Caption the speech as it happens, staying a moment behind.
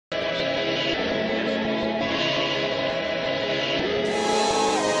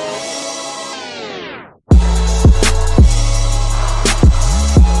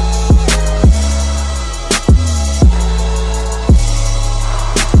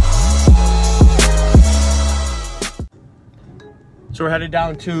So we're headed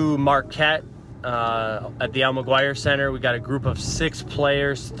down to Marquette at the Al McGuire Center. We got a group of 6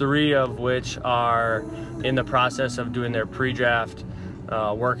 players, 3 of which are in the process of doing their pre-draft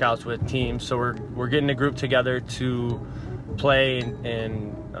workouts with teams. So we're getting a group together to play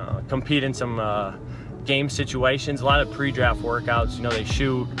and compete in some game situations. A lot of pre-draft workouts, you know, they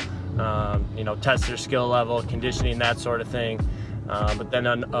shoot, you know, test their skill level, conditioning, that sort of thing. But then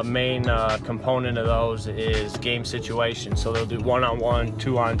a main component of those is game situations. So they'll do 1-on-1,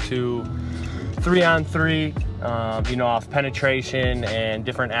 2-on-2, 3-on-3, you know, off penetration and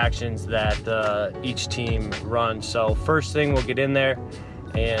different actions that each team runs. So first thing, we'll get in there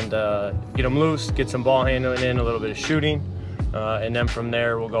and get them loose, get some ball handling in, a little bit of shooting, and then from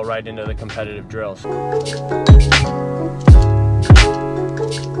there we'll go right into the competitive drills.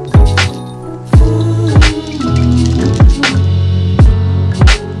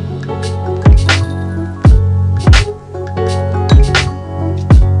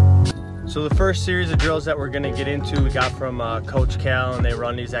 So the first series of drills that we're going to get into, we got from Coach Cal, and they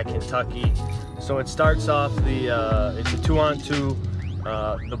run these at Kentucky. So it starts off it's a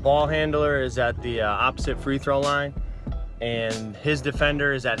 2-on-2. The ball handler is at the opposite free throw line, and his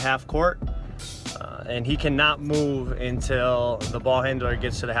defender is at half court. And he cannot move until the ball handler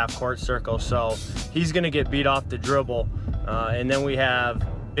gets to the half court circle. So he's going to get beat off the dribble. And then we have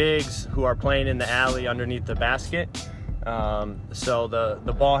bigs who are playing in the alley underneath the basket. So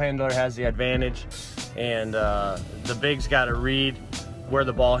the ball handler has the advantage, and the big's got to read where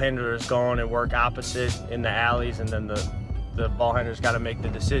the ball handler is going and work opposite in the alleys, and then the ball handler's got to make the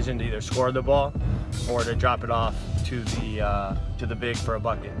decision to either score the ball or to drop it off to the big for a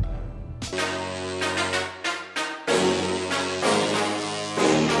bucket.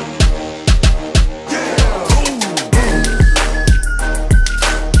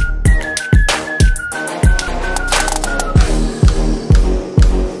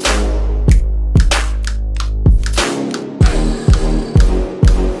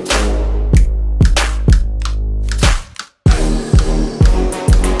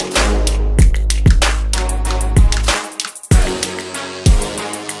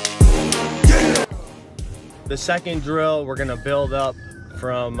 The second drill, we're gonna build up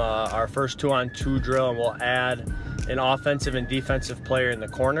from our first 2-on-2 drill, and we'll add an offensive and defensive player in the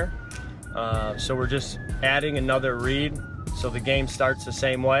corner. So we're just adding another read, so the game starts the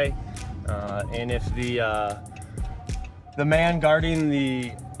same way. And if the man guarding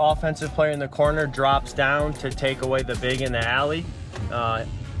the offensive player in the corner drops down to take away the big in the alley,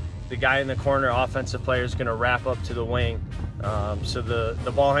 the guy in the corner, offensive player, is gonna wrap up to the wing. So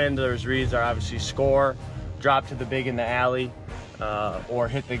the ball handler's reads are obviously score, drop to the big in the alley, or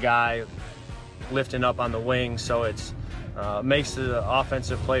hit the guy lifting up on the wing. So it's makes the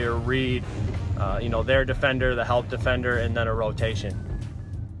offensive player read, you know, their defender, the help defender, and then a rotation.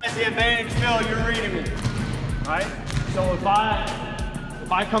 That's the advantage, Phil. You're reading me, right? So if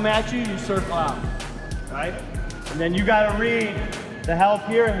I come at you, you circle out, right? And then you got to read the help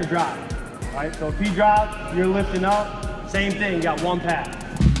here and the drop, right? So if he drops, you're lifting up. Same thing. You got one pass.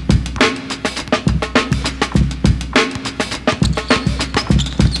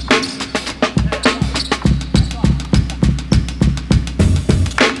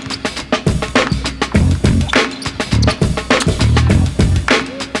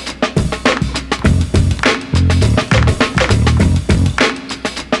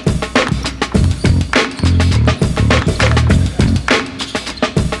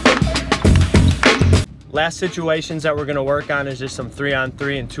 Last situations that we're going to work on is just some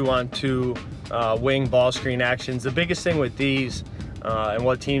 3-on-3 and 2-on-2 wing ball screen actions. The biggest thing with these and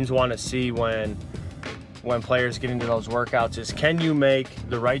what teams want to see when players get into those workouts is, can you make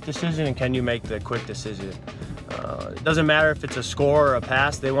the right decision and can you make the quick decision? It doesn't matter if it's a score or a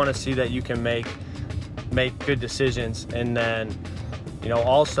pass. They want to see that you can make good decisions. And then, you know,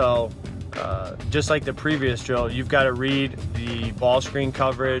 also just like the previous drill, you've got to read the ball screen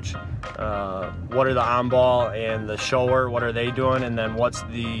coverage. What are the on-ball and the shower, what are they doing, and then what's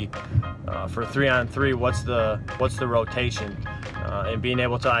the for 3-on-3, what's the rotation, and being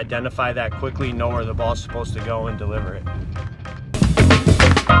able to identify that quickly, know where the ball's supposed to go, and deliver it.